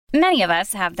Many of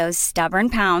us have those stubborn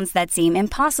pounds that seem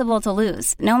impossible to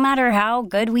lose, no matter how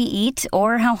good we eat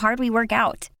or how hard we work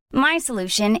out. My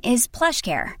solution is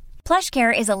PlushCare.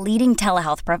 PlushCare is a leading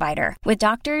telehealth provider with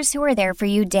doctors who are there for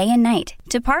you day and night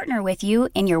to partner with you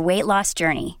in your weight loss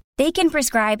journey. They can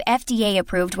prescribe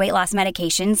FDA-approved weight loss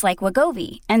medications like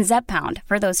Wegovy and Zepbound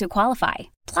for those who qualify.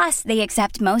 Plus, they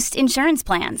accept most insurance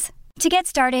plans. To get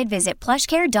started, visit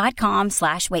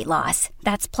plushcare.com/weightloss.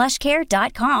 That's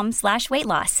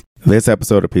plushcare.com/weightloss. This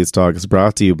episode of Peace Talk is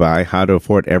brought to you by How to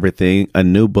Afford Everything, a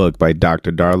new book by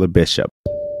Dr. Darla Bishop.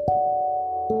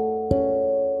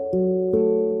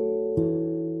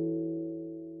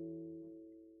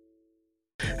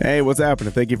 Hey, what's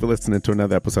happening? Thank you for listening to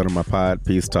another episode of my pod,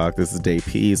 Peace Talk. This is Dave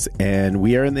Peace, and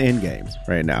we are in the end games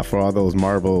right now for all those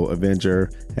Marvel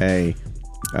Avenger. Hey,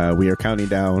 we are counting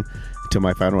down to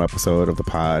my final episode of the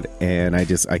pod, and I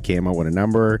came up with a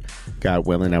number. God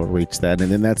willing, I would reach that,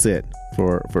 and then that's it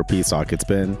for Peace Talk. It's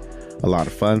been a lot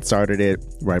of fun. Started it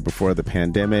right before the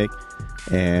pandemic,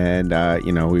 and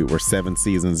we were 7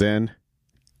 seasons in,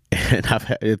 and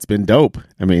it's been dope.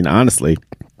 I mean, honestly,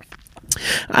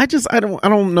 I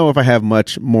don't know if I have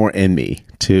much more in me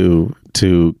to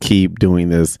keep doing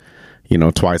this,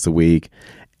 twice a week.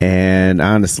 And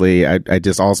honestly, I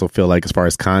just also feel like as far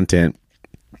as content,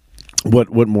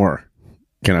 what more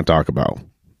can I talk about?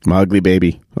 My ugly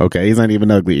baby. Okay. He's not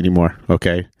even ugly anymore.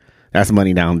 Okay. That's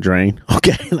money down the drain.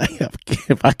 Okay. Like,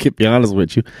 if I could be honest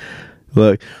with you,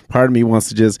 look, part of me wants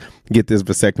to just get this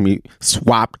vasectomy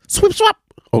swap.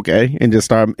 Okay. And just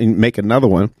start and make another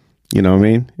one. You know what I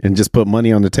mean? And just put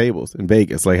money on the tables in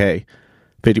Vegas. Like, hey,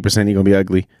 50% you're going to be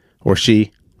ugly. Or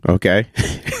she. Okay.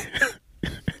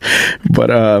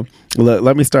 But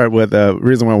let me start with the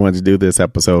reason why I wanted to do this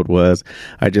episode was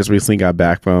I just recently got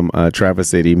back from Traverse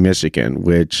City, Michigan,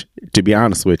 which, to be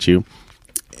honest with you,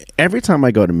 every time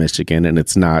I go to Michigan and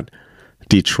it's not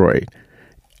Detroit,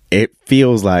 it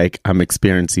feels like I'm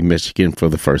experiencing Michigan for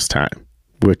the first time,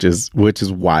 which is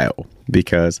wild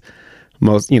because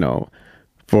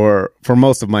for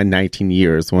most of my 19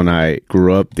 years when I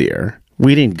grew up there,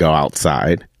 we didn't go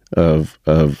outside of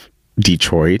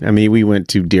Detroit. I mean, we went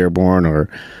to Dearborn or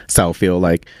Southfield,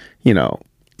 like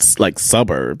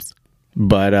suburbs,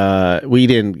 but we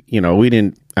didn't.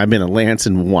 I've been to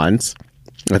Lansing once.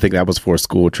 I think that was for a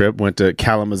school trip. Went to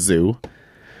Kalamazoo.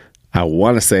 I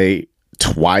want to say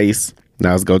twice.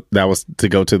 That was to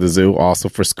go to the zoo, also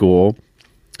for school.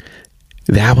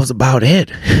 That was about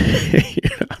it.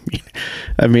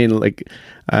 I mean,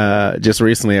 just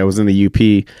recently I was in the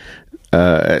UP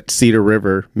at Cedar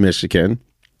River, Michigan.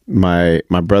 My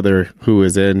brother, who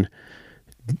is in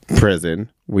prison,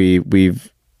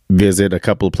 we've visited a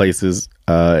couple of places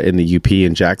in the UP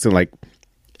in Jackson. Like,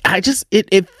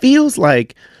 it feels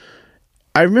like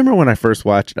I remember when I first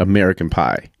watched American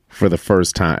Pie for the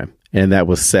first time, and that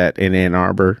was set in Ann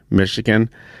Arbor, Michigan,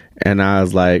 and I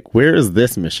was like, where is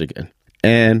this Michigan?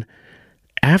 And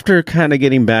after kind of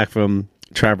getting back from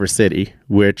Traverse City,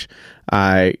 which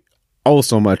I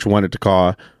also much wanted to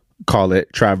call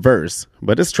it Traverse,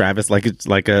 but it's Travis, like it's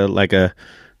like a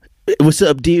what's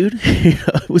up, dude?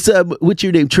 What's up? What's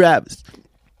your name, Travis?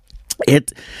 I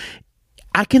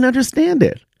can understand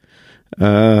it.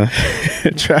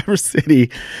 Traverse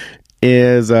City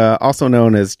is also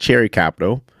known as Cherry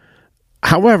Capital.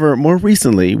 However, more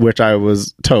recently, which I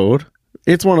was told,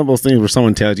 it's one of those things where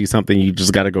someone tells you something, you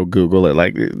just got to go Google it.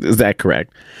 Like, is that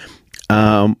correct?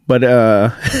 But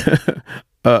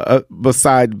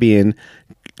besides being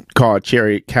called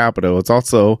Cherry Capital, it's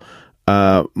also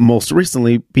most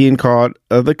recently being called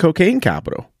the cocaine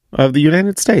capital of the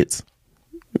United States.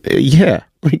 Yeah.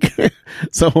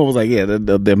 Someone was like, yeah,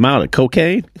 the amount of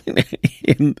cocaine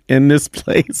in this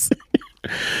place.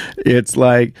 It's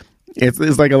like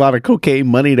a lot of cocaine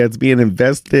money that's being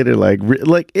invested, and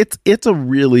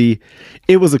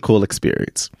it was a cool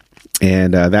experience,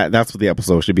 and that's what the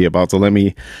episode should be about. So let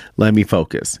me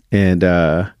focus. And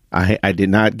I did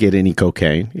not get any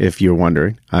cocaine, if you're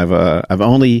wondering. I've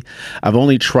only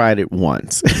tried it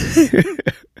once,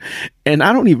 and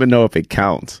I don't even know if it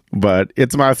counts, but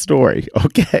it's my story.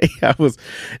 Okay,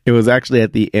 it was actually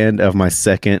at the end of my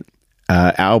second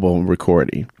album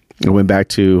recording. I went back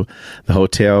to the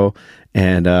hotel,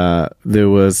 and there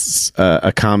was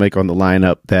a comic on the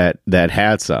lineup that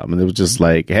had some, and it was just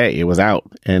like, hey, it was out,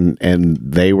 and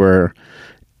they were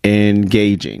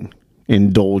indulging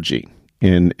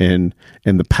in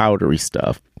the powdery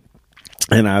stuff,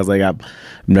 and I was like, I've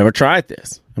never tried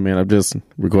this. I mean, I've just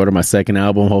recorded my second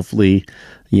album. Hopefully,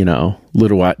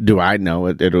 little do I know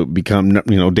it'll become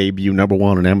debut #1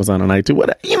 on Amazon on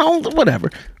iTunes,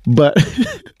 whatever. But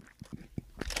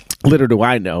little do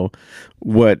I know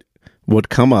what would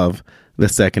come of the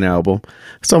second album.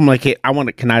 So I'm like, hey,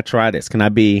 can I try this?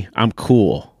 I'm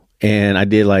cool. And I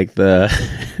did like the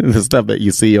the stuff that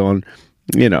you see on,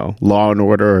 Law and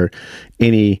Order or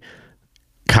any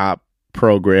cop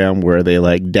program where they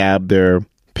like dab their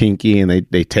pinky and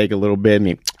they take a little bit and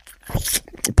they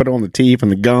put it on the teeth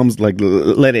and the gums, like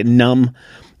let it numb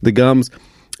the gums.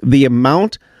 The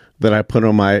amount that I put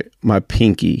on my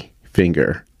pinky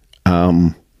finger,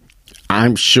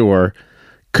 I'm sure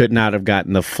could not have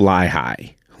gotten the fly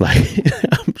high. Like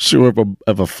I'm sure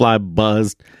if a fly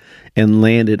buzzed and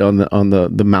landed on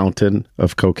the mountain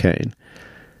of cocaine,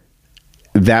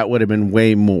 that would have been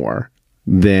way more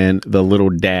than the little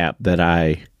dab that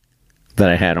I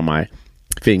had on my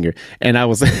finger. And I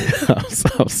was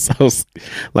so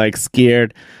like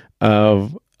scared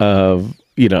of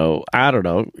I don't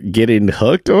know, getting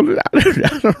hooked on it.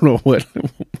 I don't know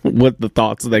what the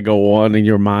thoughts that go on in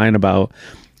your mind about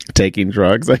taking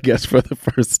drugs, I guess, for the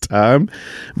first time.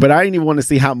 But I didn't even want to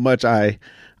see how much I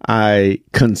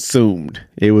consumed.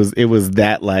 It was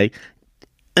that like,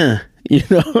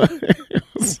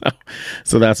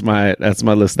 so that's my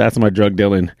list. That's my drug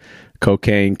dealing,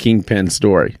 cocaine kingpin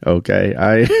story. Okay,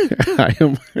 I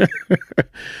am.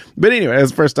 But anyway, that's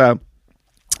the first time.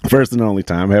 First and only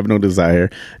time. I have no desire.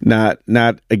 Not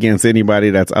against anybody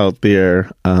that's out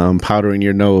there powdering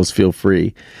your nose. Feel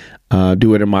free.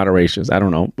 Do it in moderations. I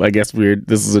don't know. I guess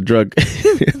this is a drug.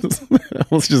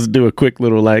 Let's just do a quick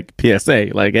little like PSA.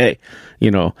 Like, hey,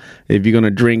 if you're gonna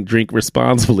drink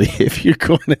responsibly. If you're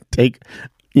gonna take,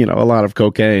 a lot of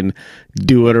cocaine,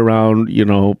 do it around,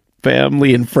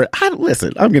 family and friends.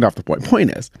 Listen, I'm getting off the point.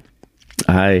 Point is,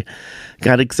 I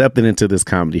got accepted into this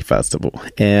comedy festival,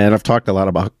 and I've talked a lot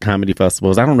about comedy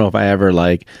festivals. I don't know if I ever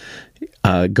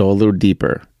go a little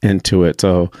deeper into it.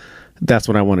 So that's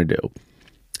what I want to do.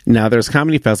 Now, there's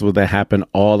comedy festivals that happen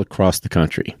all across the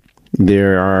country.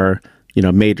 There are,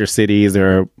 major cities.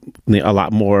 There are a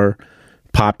lot more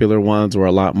popular ones or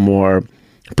a lot more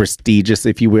prestigious,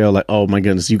 if you will. Like, oh my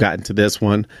goodness, you got into this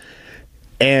one.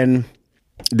 And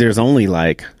there's only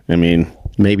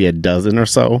maybe a dozen or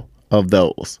so of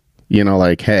those.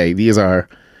 Hey, these are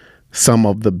some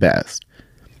of the best.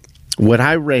 What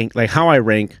I rank, how I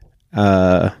rank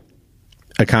a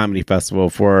comedy festival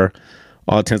for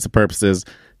all intents and purposes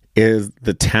is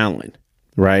the talent,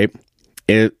 right?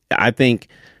 I think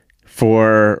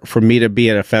for me to be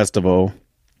at a festival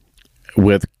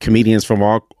with comedians from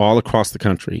all across the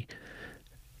country,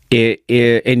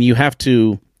 and you have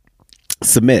to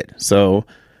submit. So,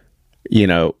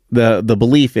 the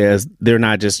belief is they're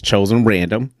not just chosen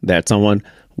random, that someone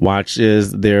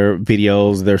watches their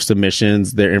videos, their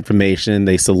submissions, their information,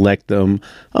 they select them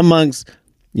amongst,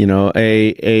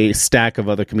 a stack of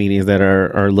other comedians that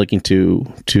are looking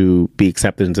to be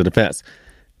accepted into the fest.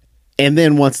 And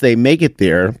then once they make it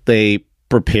there, they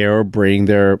prepare or bring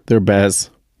their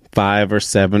best 5 or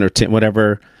 7 or 10,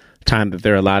 whatever time that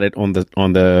they're allotted on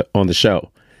the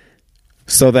show.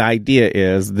 So the idea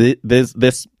is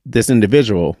this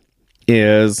individual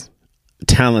is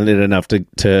talented enough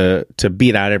to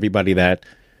beat out everybody that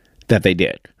they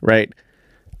did, right?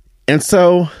 And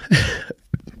so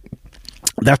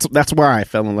that's why I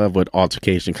fell in love with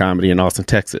Altercation Comedy in Austin,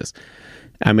 Texas.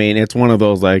 I mean, it's one of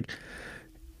those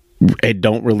it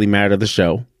don't really matter the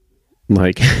show.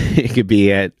 Like, it could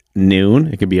be at noon,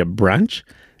 it could be a brunch,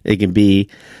 it can be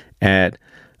at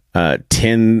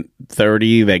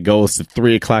 10:30 that goes to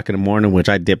 3:00 in the morning, which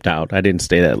I dipped out. I didn't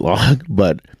stay that long,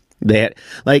 but they had,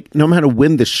 no matter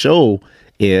when the show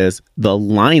is, the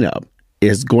lineup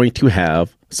is going to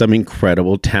have some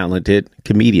incredible, talented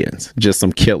comedians, just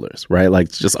some killers, right?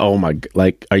 Oh my,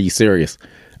 are you serious?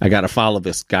 I got to follow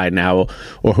this guy now,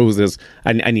 or who's this?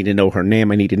 I need to know her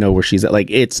name. I need to know where she's at.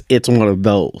 It's one of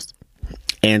those.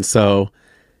 And so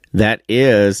that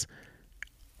is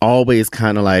always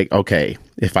kind of okay,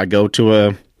 if I go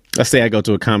to let's say I go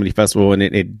to a comedy festival and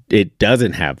it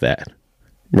doesn't have that,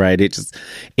 right?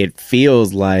 It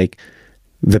feels like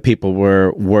the people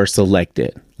were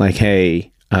selected.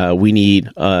 Hey, we need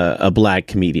a black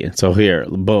comedian. So here,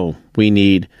 boom, we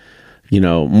need,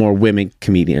 more women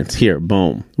comedians. Here,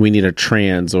 boom, we need a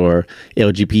trans or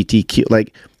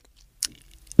LGBTQ.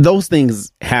 Those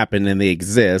things happen and they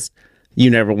exist. You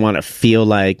never want to feel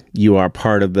like you are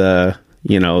part of the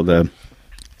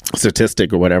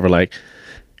statistic or whatever.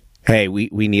 Hey, we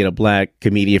need a black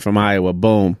comedian from Iowa.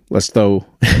 Boom, let's throw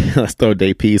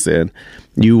Dave Peace in.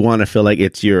 You want to feel like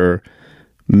it's your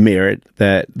merit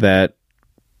that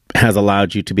has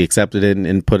allowed you to be accepted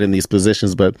and put in these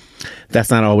positions, but that's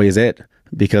not always it.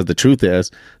 Because the truth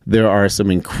is, there are some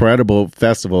incredible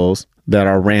festivals that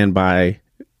are ran by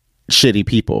shitty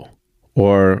people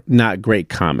or not great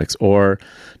comics or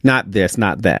not this,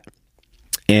 not that.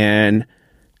 And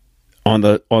on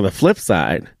the flip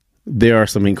side, there are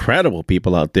some incredible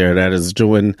people out there that is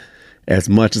doing as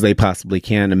much as they possibly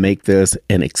can to make this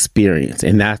an experience.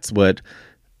 And that's what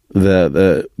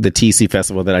the TC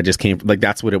festival that I just came from, like,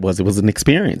 that's what it was. It was an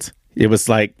experience. It was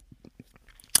like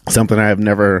something I have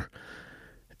never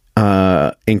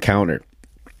encountered.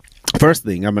 First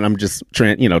thing, I mean, I'm just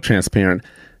transparent.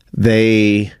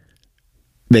 They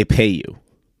pay you,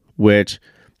 which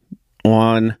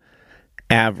on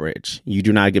average, you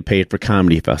do not get paid for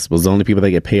comedy festivals. The only people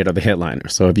that get paid are the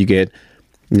headliners. So if you get,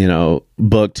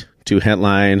 booked to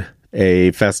headline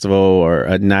a festival or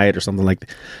a night or something like that,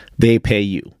 they pay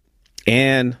you,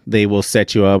 and they will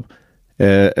set you up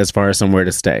as far as somewhere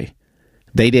to stay.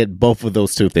 They did both of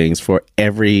those two things for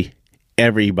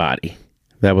everybody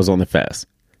that was on the fest.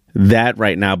 That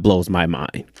right now blows my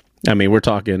mind. I mean, we're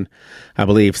talking, I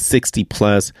believe, 60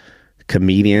 plus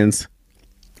comedians,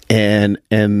 and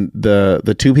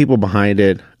the two people behind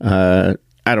it. I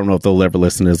don't know if they'll ever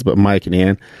listen to this, but Mike and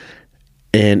Ann,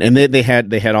 and they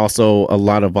had also a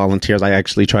lot of volunteers. I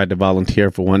actually tried to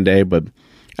volunteer for one day, but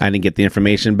I didn't get the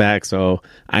information back, so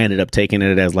I ended up taking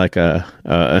it as like a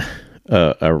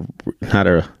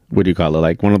what do you call it?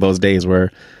 Like one of those days where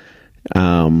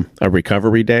a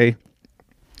recovery day.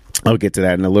 I'll get to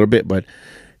that in a little bit, but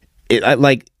it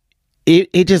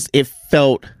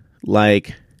felt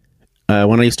like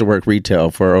when I used to work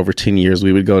retail for over 10 years,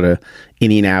 we would go to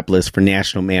Indianapolis for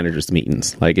national managers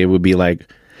meetings. Like it would be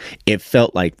like, it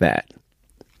felt like that,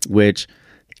 which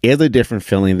is a different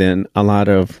feeling than a lot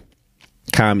of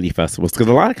comedy festivals. Because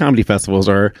a lot of comedy festivals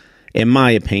are, in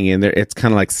my opinion, it's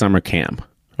kind of like summer camp.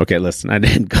 Okay, listen, I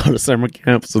didn't go to summer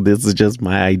camp, so this is just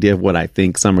my idea of what I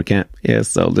think summer camp is.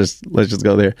 So let's just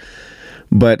go there.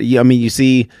 But yeah, I mean, you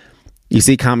see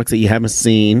comics that you haven't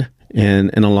seen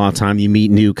in a long time. You meet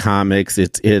new comics.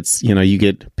 It's you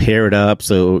get paired up,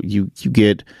 so you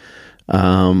get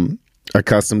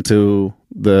accustomed to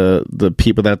the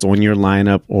people that's on your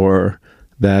lineup or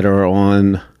that are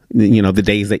on the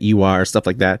days that you are, stuff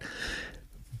like that.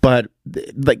 But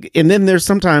and then there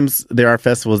are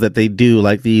festivals that they do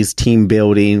like these team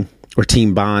building or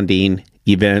team bonding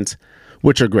events,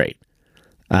 which are great,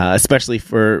 especially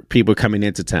for people coming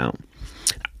into town.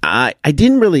 I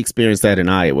didn't really experience that in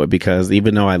Iowa because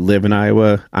even though I live in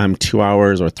Iowa, I'm 2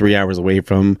 hours or 3 hours away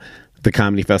from the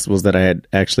comedy festivals that I had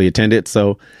actually attended.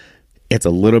 So it's a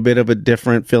little bit of a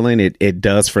different feeling. It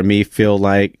does for me feel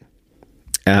like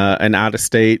an out of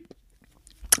state.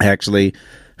 Actually,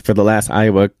 for the last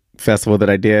Iowa festival that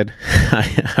I did,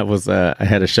 I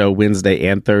had a show Wednesday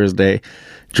and Thursday.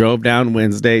 Drove down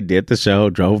Wednesday, did the show,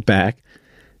 drove back,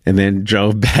 and then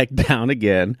drove back down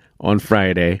again on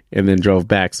Friday, and then drove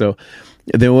back. So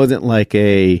there wasn't like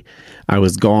I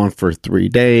was gone for 3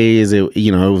 days. It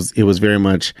was very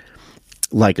much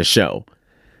like a show.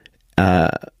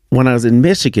 When I was in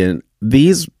Michigan,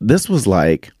 this was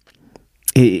like,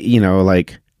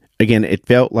 again, it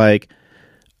felt like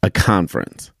a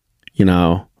conference.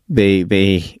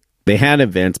 They had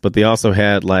events, but they also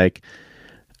had like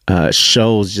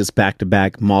shows just back to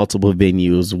back, multiple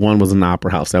venues. One was an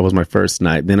opera house. That was my first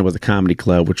night. Then it was a comedy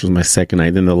club, which was my second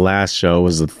night. Then the last show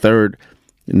was the third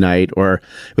night, or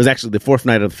it was actually the fourth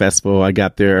night of the festival. I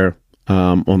got there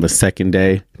on the second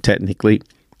day, technically,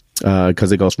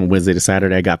 because it goes from Wednesday to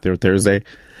Saturday. I got there Thursday.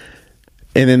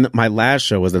 And then my last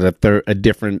show was at a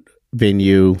different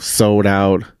venue, sold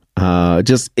out.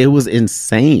 It was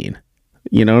insane.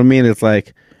 You know what I mean? It's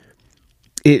like,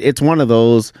 it's one of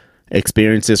those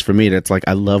experiences for me that's like,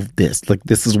 I love this. Like,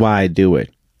 this is why I do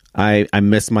it. I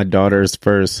missed my daughter's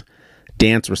first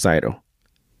dance recital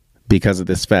because of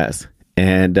this fest.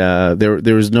 And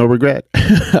there was no regret.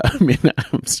 I mean,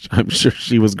 I'm sure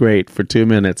she was great for 2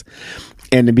 minutes.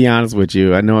 And to be honest with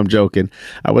you, I know I'm joking.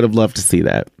 I would have loved to see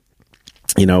that.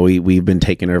 We've been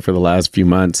taking her for the last few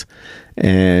months,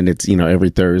 and it's every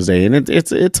Thursday, and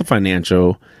it's a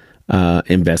financial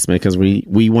investment because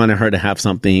we wanted her to have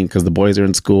something because the boys are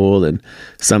in school, and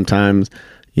sometimes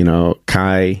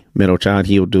Kai, middle child,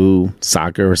 he'll do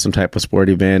soccer or some type of sport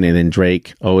event, and then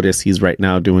Drake Otis, he's right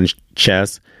now doing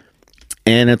chess,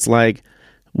 and it's like,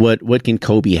 what can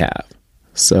Kobe have?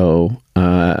 So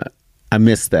I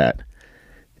missed that.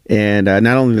 And not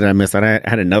only did I miss that, I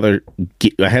had another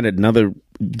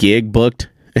gig booked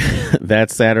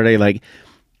that Saturday. Like,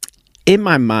 in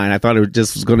my mind, I thought it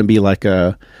just was going to be like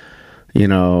a,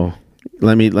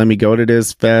 let me go to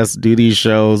this fest, do these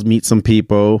shows, meet some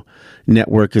people,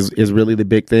 network is really the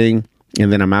big thing,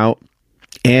 and then I'm out.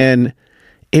 And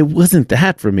it wasn't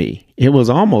that for me. It was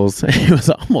almost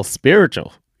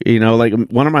spiritual. You know, like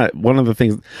one of my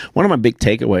big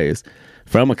takeaways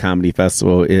from a comedy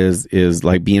festival is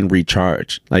like being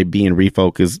recharged, like being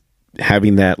refocused,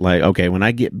 having that like, okay, when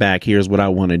I get back, here's what I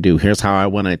want to do. Here's how I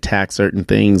want to attack certain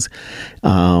things.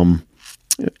 And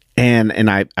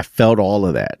I felt all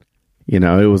of that. You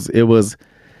know, it was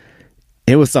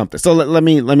something. So let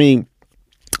me,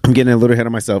 I'm getting a little ahead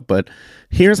of myself, but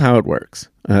here's how it works.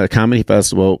 A comedy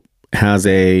festival has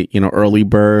a, you know, early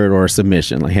bird or a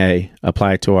submission, like, hey,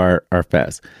 apply to our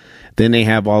fest. Then they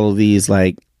have all of these,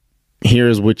 like,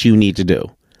 here's what you need to do.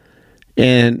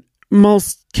 In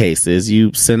most cases,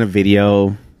 you send a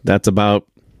video that's about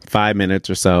 5 minutes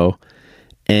or so,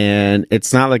 and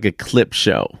it's not like a clip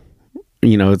show.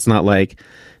 You know, it's not like,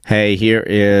 hey, here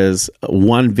is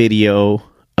one video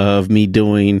of me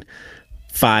doing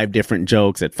 5 different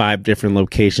jokes at 5 different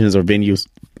locations or venues.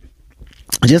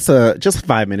 Just a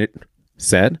 5-minute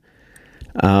set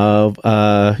of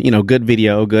you know, good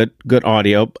video, good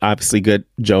audio, obviously good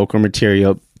joke or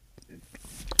material,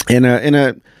 in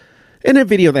a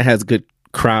video that has good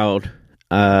crowd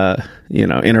you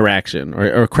know, interaction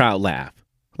or crowd laugh.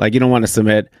 Like, you don't want to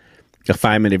submit a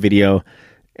 5-minute video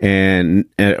and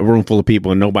a room full of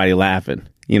people and nobody laughing.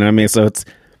 You know what I mean? So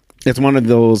it's one of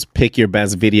those pick your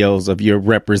best videos of your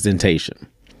representation.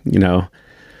 You know,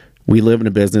 we live in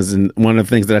a business, and one of the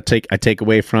things that I take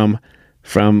away from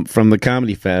the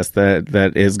Comedy Fest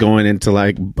that is going into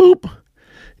like boop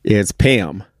is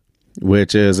PAM,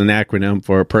 which is an acronym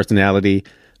for personality,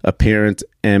 appearance,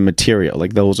 and material.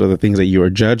 Like, those are the things that you are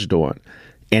judged on,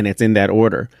 and it's in that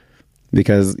order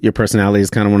because your personality is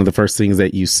kind of one of the first things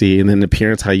that you see, and then the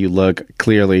appearance, how you look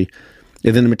clearly,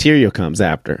 and then the material comes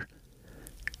after.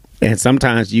 And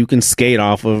sometimes you can skate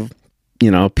off of, you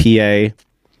know, PA,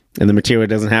 and the material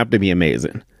doesn't have to be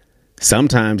amazing.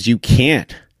 Sometimes you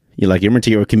can't. You like, your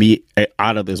material can be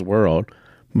out of this world,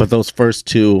 but those first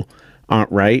two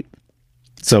aren't right.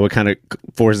 So it kind of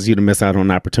forces you to miss out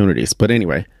on opportunities. But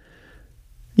anyway,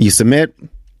 you submit,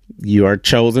 you are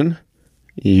chosen.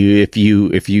 If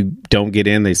you don't get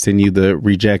in, they send you the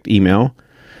reject email,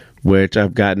 which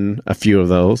I've gotten a few of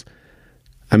those.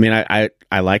 I mean,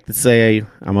 I like to say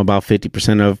I'm about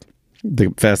 50% of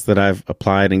the fest that I've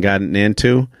applied and gotten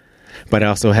into, but I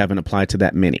also haven't applied to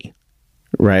that many,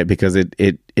 right? Because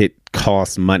it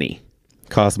costs money. It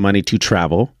costs money to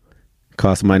travel. It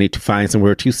costs money to find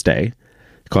somewhere to stay.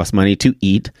 It costs money to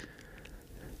eat.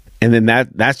 And then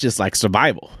that's just like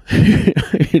survival,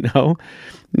 you know?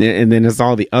 And then it's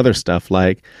all the other stuff,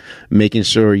 like making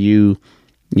sure you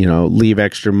know, leave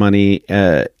extra money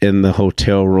in the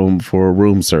hotel room for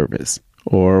room service,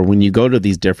 or when you go to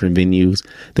these different venues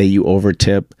that you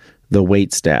overtip the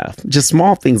wait staff. Just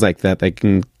small things like that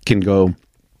can go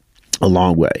a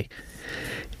long way.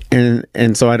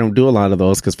 And so I don't do a lot of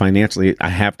those because financially I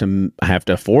have to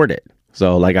afford it.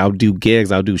 So like, I'll do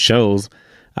gigs, I'll do shows,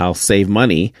 I'll save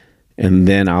money, and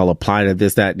then I'll apply to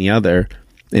this, that, and the other.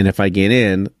 And if I get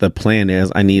in, the plan is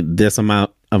I need this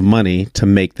amount of money to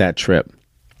make that trip.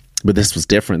 But this was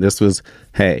different. This was,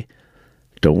 hey,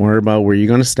 don't worry about where you're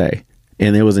going to stay.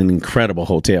 And it was an incredible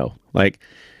hotel. Like,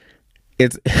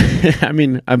 it's, I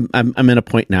mean, I'm in a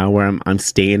point now where I'm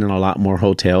staying in a lot more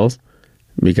hotels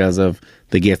because of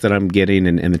the gifts that I'm getting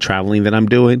and the traveling that I'm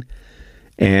doing.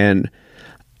 And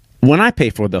when I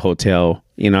pay for the hotel,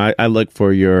 you know, I look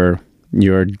for your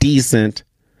decent,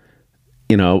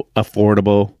 you know,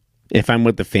 affordable. If I'm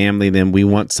with the family, then we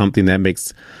want something that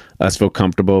makes us feel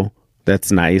comfortable.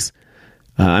 That's nice.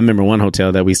 I remember one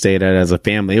hotel that we stayed at as a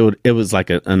family. It was like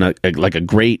a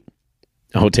great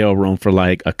hotel room for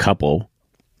like a couple.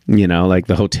 You know, like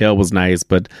the hotel was nice,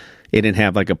 but it didn't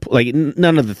have like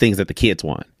none of the things that the kids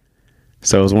want.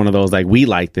 So it was one of those, like, we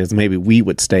like this, maybe we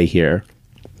would stay here.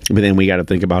 But then we got to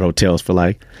think about hotels for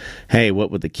like, hey,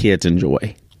 what would the kids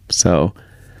enjoy? So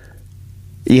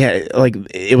yeah, like,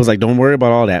 it was like, don't worry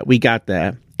about all that. We got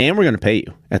that, and we're going to pay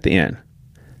you at the end.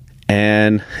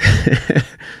 And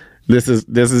this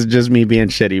is just me being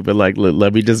shitty, but like,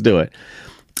 let me just do it.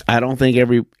 I don't think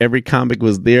every comic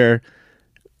was there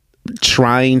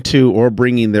trying to or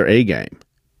bringing their A game.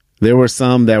 There were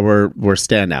some that were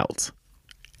standouts,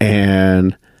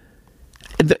 and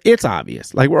it's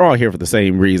obvious. Like, we're all here for the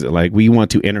same reason. Like, we want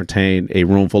to entertain a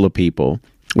room full of people.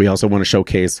 We also want to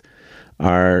showcase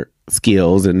our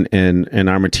skills and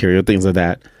our material, things like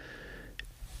that.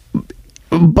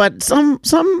 But some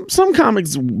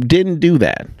comics didn't do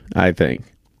that, I think.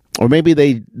 Or maybe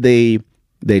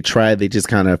they tried, they just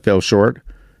kind of fell short,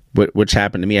 which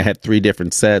happened to me. I had 3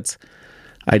 different sets.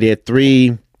 I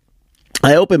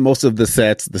opened most of the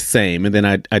sets the same, and then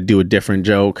I'd do a different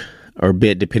joke or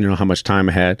bit depending on how much time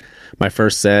I had. My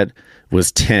first set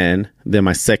was 10. Then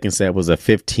my second set was a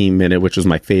 15-minute, which was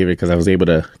my favorite because I was able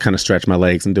to kind of stretch my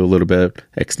legs and do a little bit of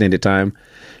extended time.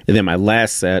 And then my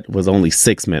last set was only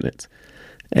 6 minutes.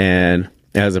 And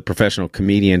as a professional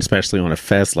comedian, especially on a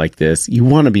fest like this, you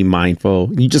want to be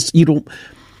mindful. You don't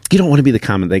want to be the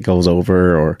comment that goes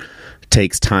over or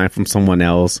takes time from someone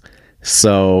else.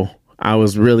 So I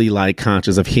was really like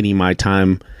conscious of hitting my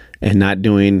time and not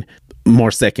doing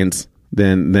more seconds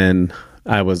than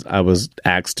I was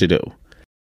asked to do.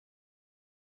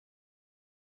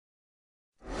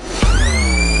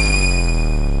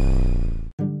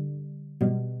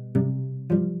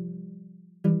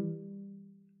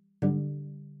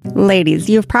 Ladies,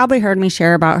 you've probably heard me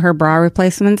share about her bra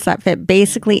replacements that fit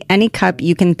basically any cup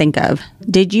you can think of.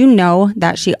 Did you know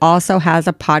that she also has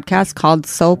a podcast called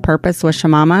Soul Purpose with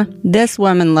Shamama? This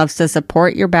woman loves to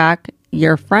support your back,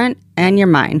 your front, and your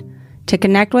mind. To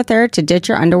connect with her to ditch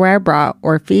your underwear bra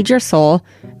or feed your soul,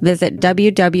 visit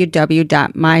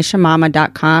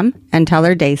www.myshamama.com and tell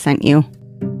her Day sent you.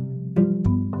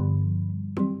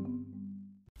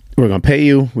 We're going to pay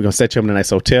you. We're going to set you up in a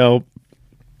nice hotel.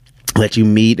 Let you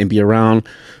meet and be around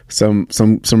some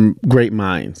great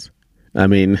minds. I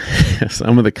mean,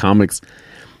 some of the comics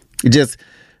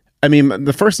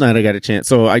the first night I got a chance.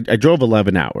 So I drove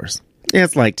 11 hours.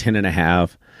 It's like 10 and a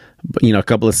half, but, a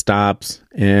couple of stops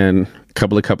and a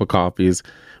couple of cup of coffees.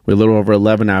 We're a little over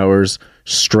 11 hours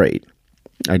straight.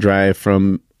 I drive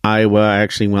from Iowa. I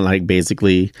actually went like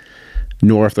basically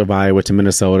north of Iowa to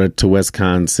Minnesota to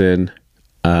Wisconsin.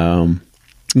 No,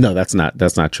 that's not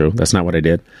true. That's not what I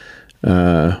did.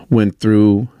 Went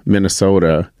through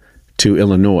Minnesota to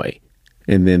Illinois,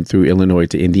 and then through Illinois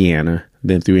to Indiana,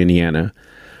 then through Indiana,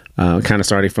 kind of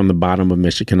starting from the bottom of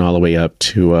Michigan all the way up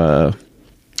to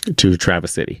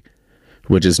Traverse City,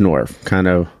 which is north, kind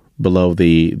of below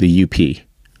the UP.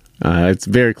 It's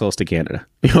very close to Canada.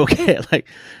 Okay,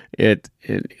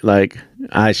 like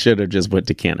I should have just went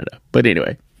to Canada, but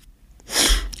anyway.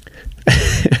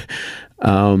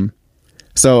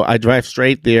 So I drive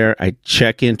straight there. I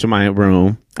check into my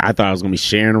room. I thought I was going to be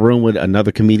sharing a room with another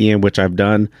comedian, which I've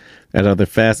done at other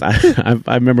fests.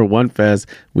 I remember one fest,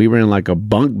 we were in like a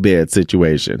bunk bed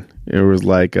situation. It was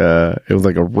like a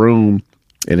room,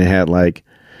 and it had like,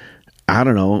 I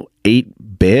don't know, 8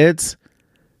 beds.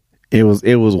 It was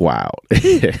wild.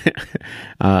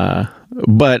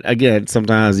 But again,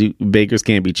 sometimes bakers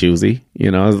can't be choosy.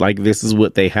 It's like, this is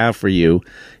what they have for you.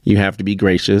 You have to be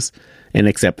gracious and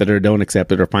accept it or don't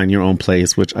accept it or find your own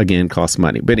place, which again costs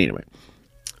money. But anyway,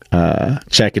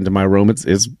 check into my room.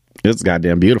 It's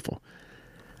goddamn beautiful.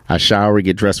 I shower,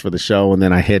 get dressed for the show, and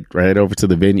then I head right over to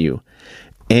the venue.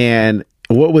 And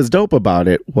what was dope about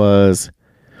it was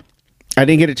I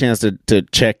didn't get a chance to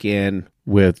check in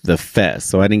with the fest.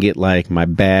 So I didn't get like my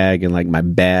bag and like my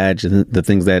badge and the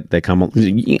things that come.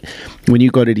 When you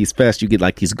go to these fests, you get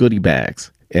like these goodie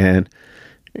bags. And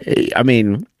I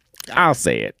mean, I'll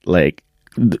say it, like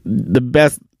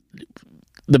the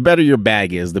better your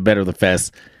bag is, the better the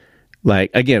fest. Like,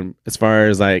 again, as far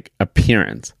as like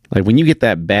appearance, like when you get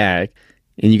that bag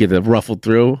and you get to ruffle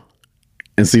through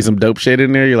and see some dope shit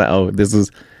in there, you're like, oh, this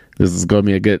is going to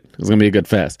be a good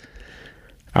fest.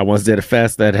 I once did a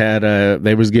fest that had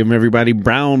they was giving everybody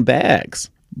brown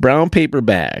paper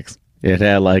bags. It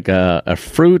had like a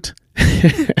fruit,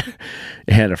 it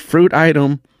had a fruit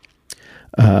item,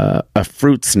 a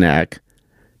fruit snack,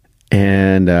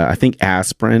 and I think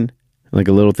aspirin, like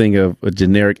a little thing of a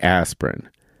generic aspirin,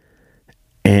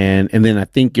 and then I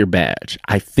think your badge.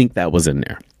 I think that was in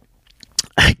there.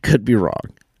 I could be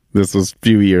wrong. This was a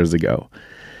few years ago,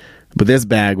 but this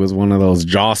bag was one of those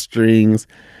drawstrings.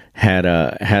 Had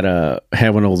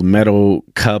one of those metal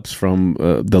cups from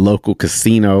the local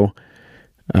casino.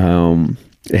 It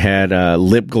had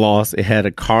lip gloss. It had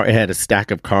a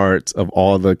stack of cards of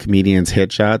all the comedians'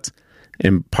 headshots,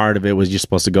 and part of it was you're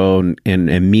supposed to go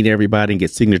and meet everybody and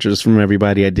get signatures from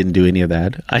everybody. I didn't do any of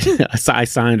that. I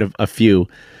signed a few,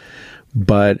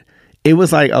 but it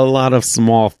was like a lot of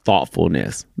small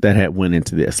thoughtfulness that had went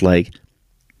into this. Like,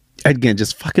 again,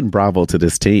 just fucking bravo to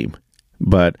this team,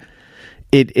 but.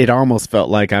 It almost felt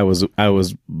like I was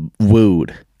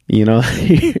wooed,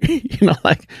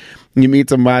 like you meet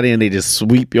somebody and they just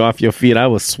sweep you off your feet. I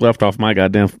was swept off my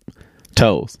goddamn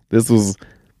toes. This was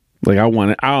like I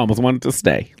almost wanted to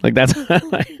stay. Like that's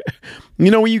like,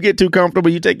 when you get too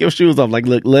comfortable, you take your shoes off. Like,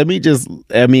 look, are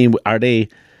they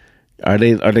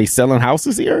selling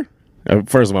houses here?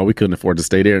 First of all, we couldn't afford to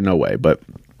stay there, no way. But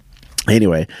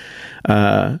anyway,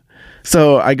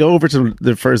 so I go over to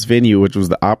the first venue, which was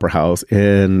the Opera House,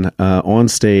 and on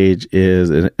stage is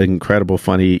an incredible,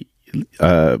 funny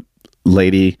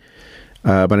lady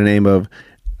by the name of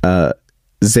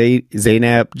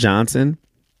Zainab Johnson.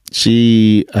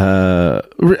 She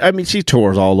she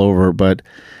tours all over, but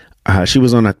she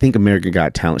was on, I think, American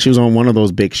Got Talent. She was on one of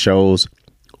those big shows.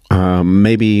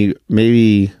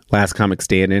 Maybe Last Comic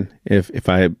Standing, if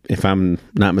I'm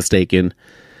not mistaken.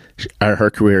 Her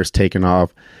career has taken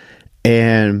off,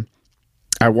 and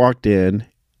I walked in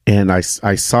and I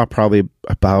saw probably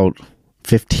about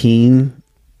 15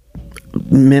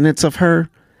 minutes of her.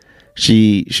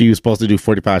 She was supposed to do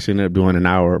 45. She ended up doing an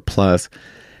hour plus,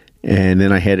 and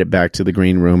then I headed back to the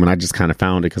green room, and I just kind of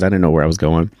found it because I didn't know where I was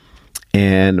going.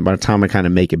 And by the time I kind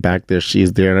of make it back there,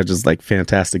 she's there, and I just like,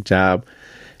 fantastic job.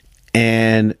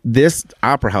 And this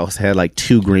opera house had like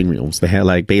 2 green rooms. They had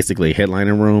like basically a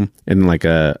headliner room and like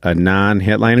a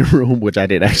non-headliner room, which I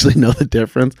didn't actually know the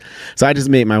difference. So I just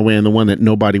made my way in the one that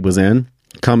nobody was in.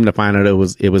 Come to find out, it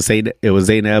was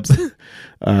Zainab's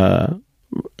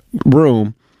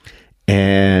room,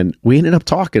 and we ended up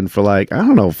talking for like, I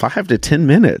don't know, 5 to 10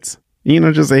 minutes. You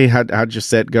know, just say how'd your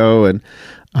set go, and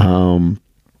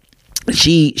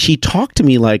she talked to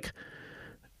me like.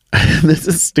 This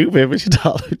is stupid, but she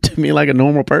talked to me like a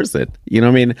normal person. You know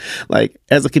what I mean? Like,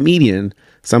 as a comedian,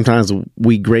 sometimes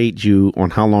we grade you on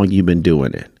how long you've been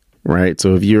doing it, right?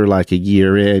 So if you're like a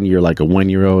year in, you're like a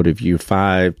 1-year-old. If you're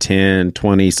 5, 10,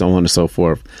 20, so on and so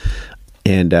forth.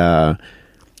 And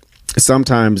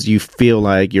sometimes you feel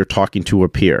like you're talking to a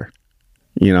peer.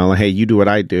 You know, like, hey, you do what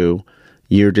I do.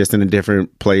 You're just in a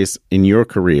different place in your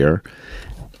career.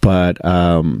 But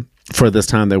for this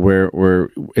time that we're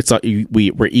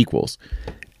equals,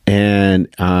 and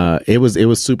it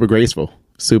was super graceful.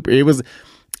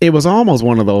 It was almost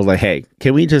one of those like, hey,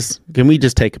 can we just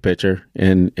take a picture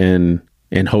and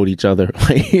hold each other?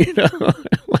 Like, you know,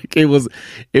 like it was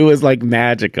like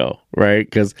magical, right?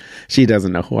 Because she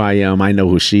doesn't know who I am, I know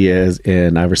who she is,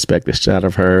 and I respect the shit out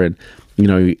of her. And you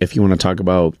know, if you want to talk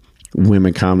about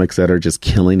women comics that are just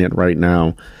killing it right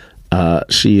now,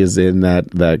 she is in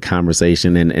that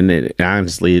conversation, and it,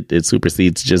 honestly, it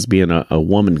supersedes just being a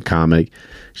woman comic.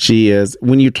 She is,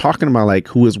 when you're talking about like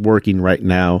who is working right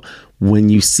now, when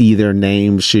you see their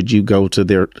names, should you go to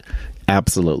their,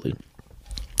 absolutely.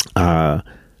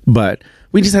 But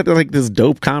we just had like this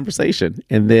dope conversation,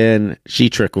 and then she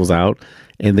trickles out,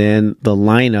 and then the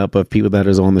lineup of people that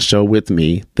is on the show with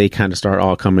me, they kind of start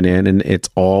all coming in, and it's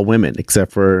all women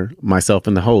except for myself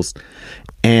and the host.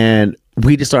 And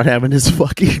we just start having this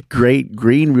fucking great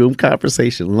green room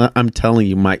conversation. I'm telling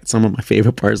you, some of my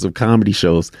favorite parts of comedy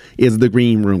shows is the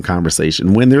green room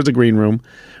conversation. When there's a green room,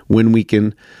 when we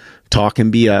can talk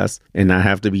and be us and not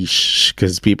have to be shh,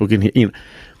 because people can hear, you know.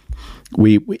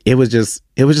 It was just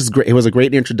great. It was a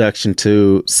great introduction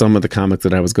to some of the comics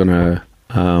that I was gonna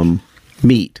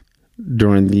meet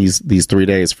during these 3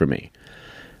 days for me.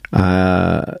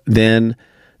 Then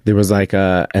there was like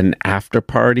an after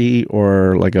party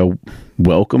or like a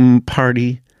welcome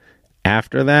party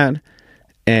after that.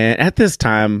 And at this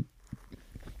time,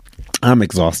 I'm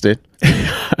exhausted.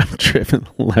 I've driven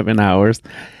 11 hours.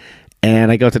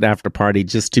 And I go to the after party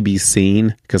just to be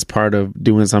seen, because part of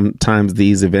doing sometimes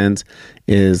these events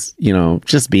is, you know,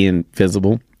 just being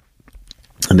visible.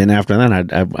 And then after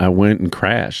that, I went and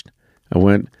crashed. I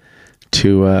went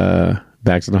to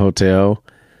back to the hotel.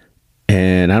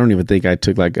 And I don't even think I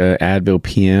took like a Advil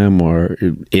PM or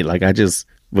it. Like I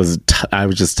was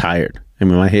just tired. I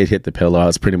mean, my head hit the pillow. I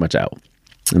was pretty much out.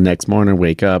 The next morning,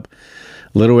 wake up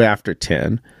a little after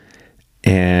 10,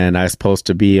 and I was supposed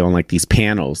to be on like these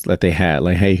panels that they had.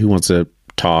 Like, hey, who wants to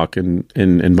talk and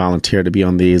volunteer to be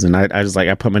on these? And I just like,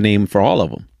 I put my name for all of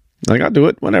them. Like, I'll do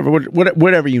it,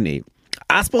 whatever you need.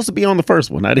 I was supposed to be on the first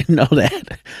one. I didn't know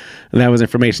that. And that was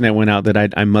information that went out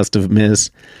that I must have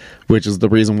missed, which is the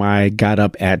reason why I got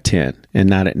up at 10 and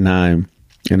not at 9.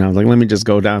 And I was like, let me just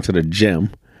go down to the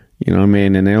gym. You know what I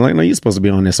mean? And they're like, no, you're supposed to be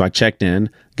on this. So I checked in,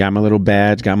 got my little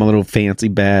badge, got my little fancy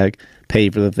bag,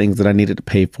 paid for the things that I needed to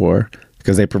pay for,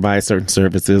 because they provide certain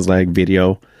services like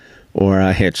video or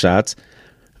headshots,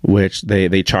 which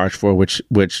they charge for, which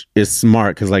is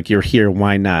smart, because like, you're here,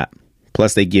 why not?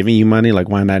 Plus they giving you money, like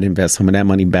why not invest some of that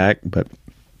money back? But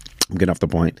I'm getting off the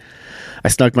point. I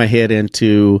snuck my head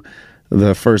into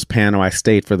the first panel. I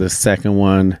stayed for the second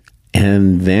one,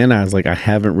 and then I was like, I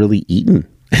haven't really eaten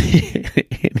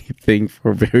anything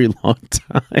for a very long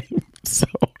time. So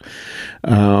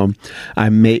I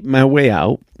made my way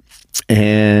out,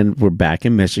 and we're back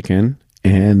in Michigan,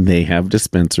 and they have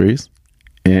dispensaries.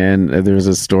 And there's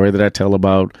a story that I tell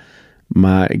about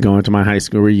my going to my high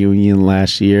school reunion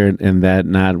last year, and that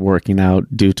not working out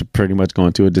due to pretty much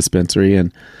going to a dispensary.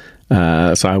 And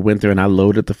so I went there and I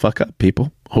loaded the fuck up,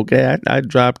 people. Okay, I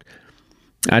dropped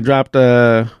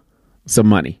some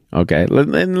money. Okay,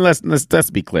 and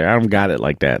let's be clear. I don't got it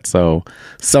like that. So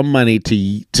some money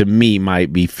to me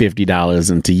might be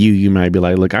 $50, and to you might be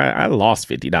like, look, I lost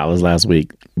 $50 last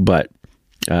week, but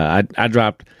I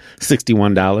dropped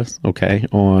 $61. Okay,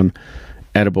 on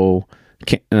edible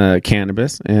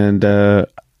cannabis, and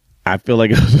I feel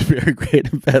like it was a very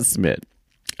great investment.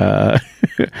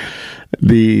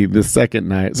 The second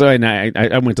night, so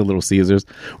I went to Little Caesars,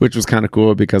 which was kind of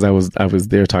cool because I was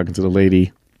there talking to the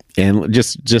lady, and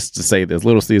just to say this,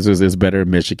 Little Caesars is better in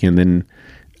Michigan than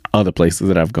other places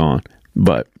that I've gone,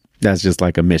 but that's just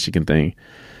like a Michigan thing.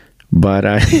 But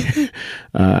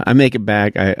I make it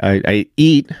back. I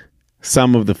eat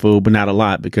some of the food, but not a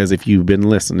lot, because if you've been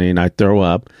listening, I throw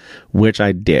up, which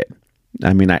I did.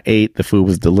 I mean, I ate, the food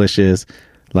was delicious.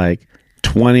 Like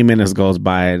 20 minutes goes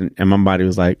by and my body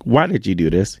was like, why did you do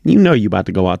this? You know you about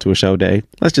to go out to a show day.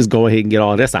 Let's just go ahead and get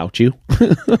all this out you.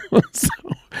 So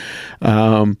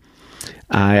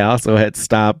I also had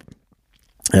stopped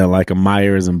at like a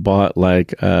Myers and bought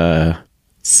like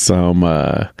some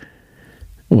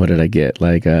what did I get?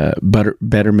 Like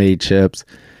Better Made chips,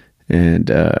 and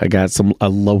I got a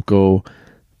local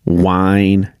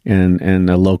wine and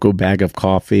a local bag of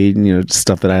coffee, you know,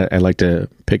 stuff that I like to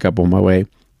pick up on my way.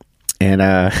 And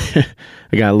I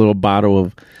got a little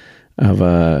bottle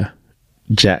of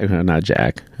Jack, not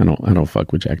Jack. I don't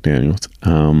fuck with Jack Daniels.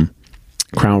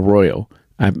 Crown Royal.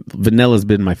 Vanilla's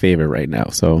been my favorite right now,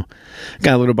 so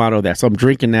got a little bottle of that. So I'm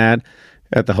drinking that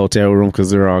at the hotel room because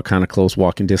they're all kind of close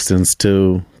walking distance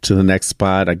to the next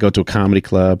spot. I go to a comedy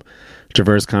club,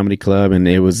 Traverse Comedy Club, and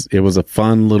it was a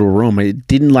fun little room. It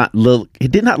did not look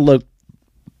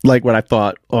like what I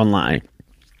thought online.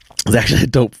 It was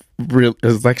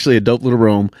actually a dope little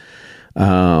room.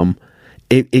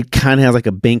 It kind of has like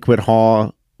a banquet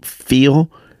hall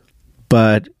feel,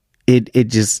 but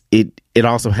it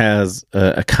also has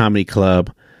a comedy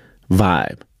club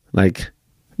vibe. Like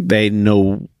they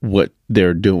know what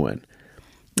they're doing.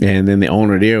 And then the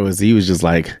owner there he was just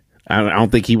like, I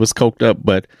don't think he was coked up,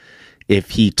 but if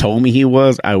he told me he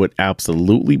was, I would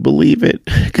absolutely believe it.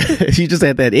 He just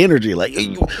had that energy, like,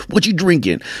 hey, what you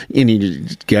drinking? And he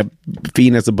just kept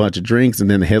feeding us a bunch of drinks.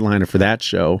 And then the headliner for that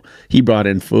show, he brought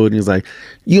in food, and he was like,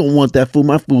 you don't want that food,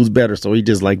 my food's better. So he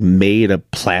just like made a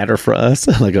platter for us,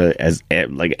 like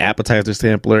like appetizer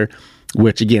sampler,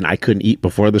 which again, I couldn't eat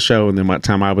before the show. And then by the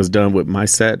time I was done with my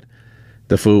set,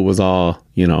 the food was all,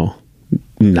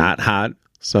 not hot.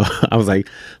 So I was like,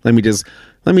 let me just,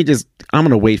 I'm going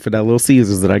to wait for that Little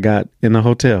Caesars that I got in the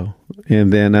hotel.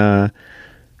 And then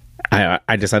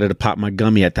I decided to pop my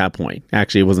gummy at that point.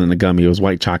 Actually, it wasn't a gummy. It was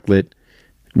white chocolate,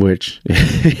 which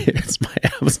is my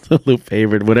absolute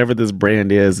favorite. Whatever this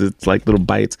brand is, it's like little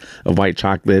bites of white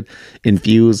chocolate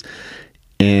infused.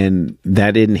 And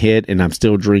that didn't hit, and I'm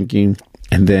still drinking.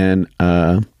 And then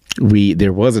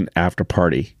there was an after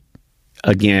party.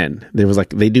 Again, there was like,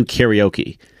 they do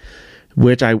karaoke,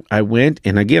 which I went,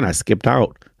 and again, I skipped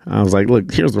out. I was like,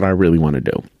 look, here's what I really want to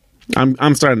do.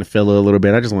 I'm starting to feel it a little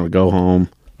bit. I just want to go home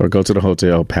or go to the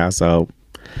hotel, pass out,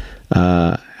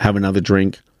 have another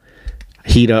drink,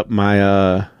 heat up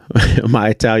my my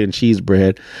Italian cheese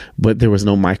bread, but there was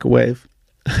no microwave.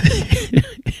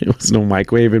 There was no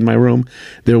microwave in my room.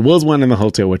 There was one in the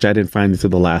hotel, which I didn't find until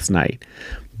the last night,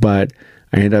 but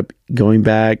I ended up going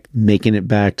back, making it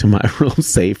back to my room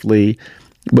safely.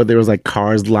 But there was like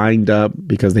cars lined up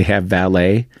because they have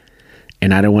valet,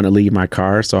 and I didn't want to leave my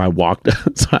car. So I walked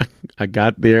up. So I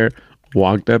got there,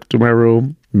 walked up to my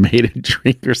room, made a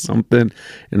drink or something.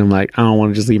 And I'm like, I don't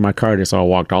want to just leave my car there. So I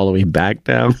walked all the way back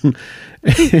down.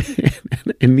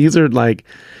 And these are like,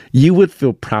 you would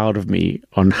feel proud of me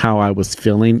on how I was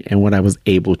feeling and what I was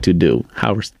able to do,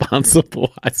 how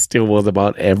responsible I still was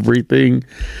about everything.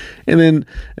 And then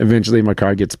eventually my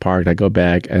car gets parked. I go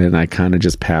back and I kind of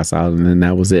just pass out, and then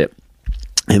that was it.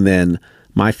 And then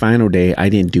my final day, I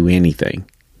didn't do anything,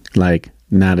 like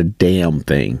not a damn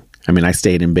thing. I mean, I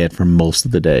stayed in bed for most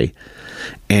of the day,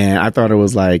 and I thought it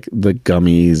was like the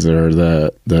gummies or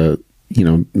the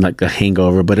like the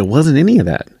hangover, but it wasn't any of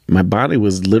that. My body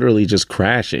was literally just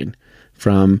crashing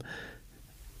from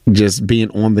just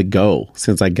being on the go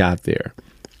since I got there.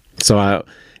 So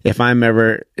if I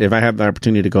have the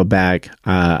opportunity to go back,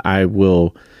 I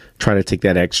will try to take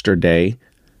that extra day,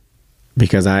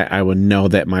 because I would know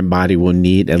that my body will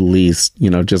need at least,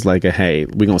 just like hey,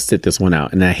 we're going to sit this one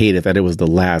out. And I hated that it was the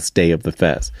last day of the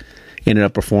fest. Ended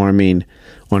up performing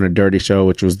on a Dirty Show,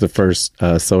 which was the first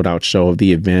sold out show of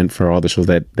the event for all the shows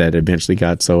that eventually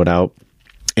got sold out.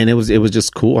 And it was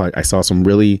just cool. I saw some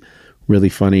really, really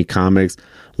funny comics,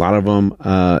 a lot of them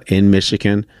in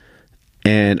Michigan.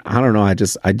 And I don't know,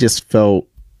 I just felt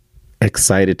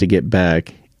excited to get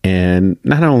back, and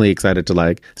not only excited to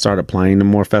like start applying to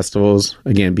more festivals,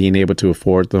 again, being able to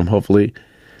afford them, hopefully,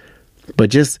 but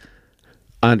just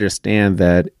understand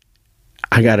that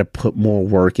I got to put more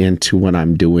work into what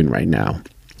I'm doing right now.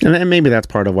 And then maybe that's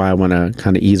part of why I want to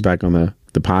kind of ease back on the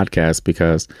podcast,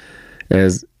 because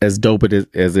as dope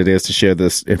as it is to share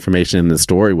this information and the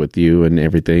story with you and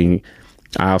everything,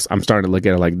 I'm starting to look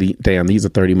at it like, damn, these are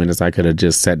 30 minutes I could have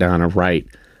just sat down and write,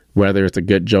 whether it's a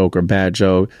good joke or bad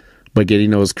joke, but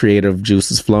getting those creative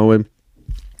juices flowing.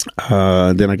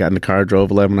 Then I got in the car,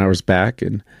 drove 11 hours back,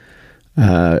 and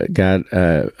got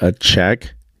a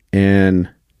check, and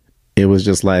it was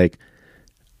just like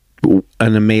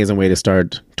an amazing way to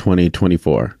start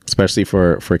 2024, especially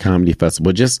for a comedy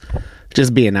festival. Just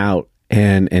being out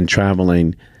and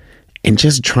traveling and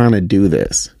just trying to do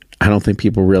this. I don't think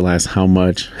people realize how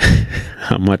much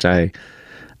I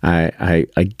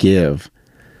give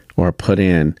or put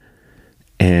in,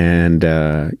 and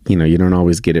you don't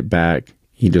always get it back.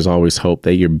 You just always hope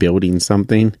that you're building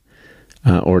something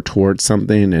or towards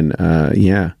something, and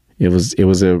it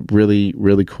was a really,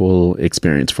 really cool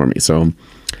experience for me. So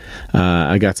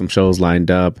I got some shows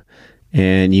lined up,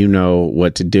 and you know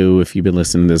what to do. If you've been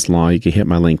listening this long, you can hit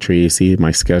my Linktree, see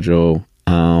my schedule.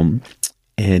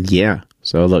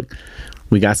 So look,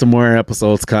 we got some more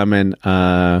episodes coming.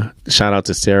 Shout out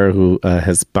to Sarah, who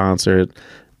has sponsored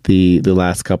the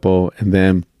last couple. And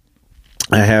then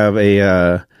I have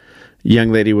a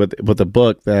young lady with a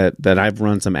book that I've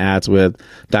run some ads with,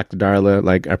 Dr. Darla.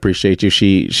 Like, I appreciate you.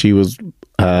 She was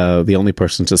the only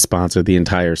person to sponsor the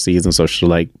entire season, so she'll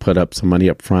like put up some money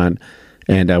up front,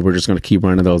 and we're just going to keep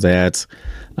running those ads.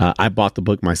 I bought the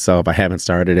book myself. I haven't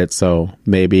started it, so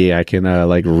maybe I can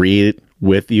like read it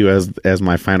with you as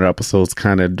my final episodes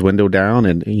kind of dwindle down,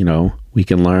 and we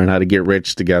can learn how to get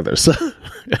rich together. So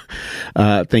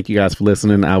thank you guys for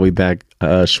listening. I'll be back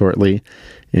shortly,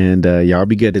 and y'all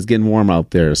be good. It's getting warm out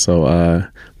there, so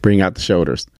bring out the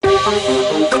shoulders.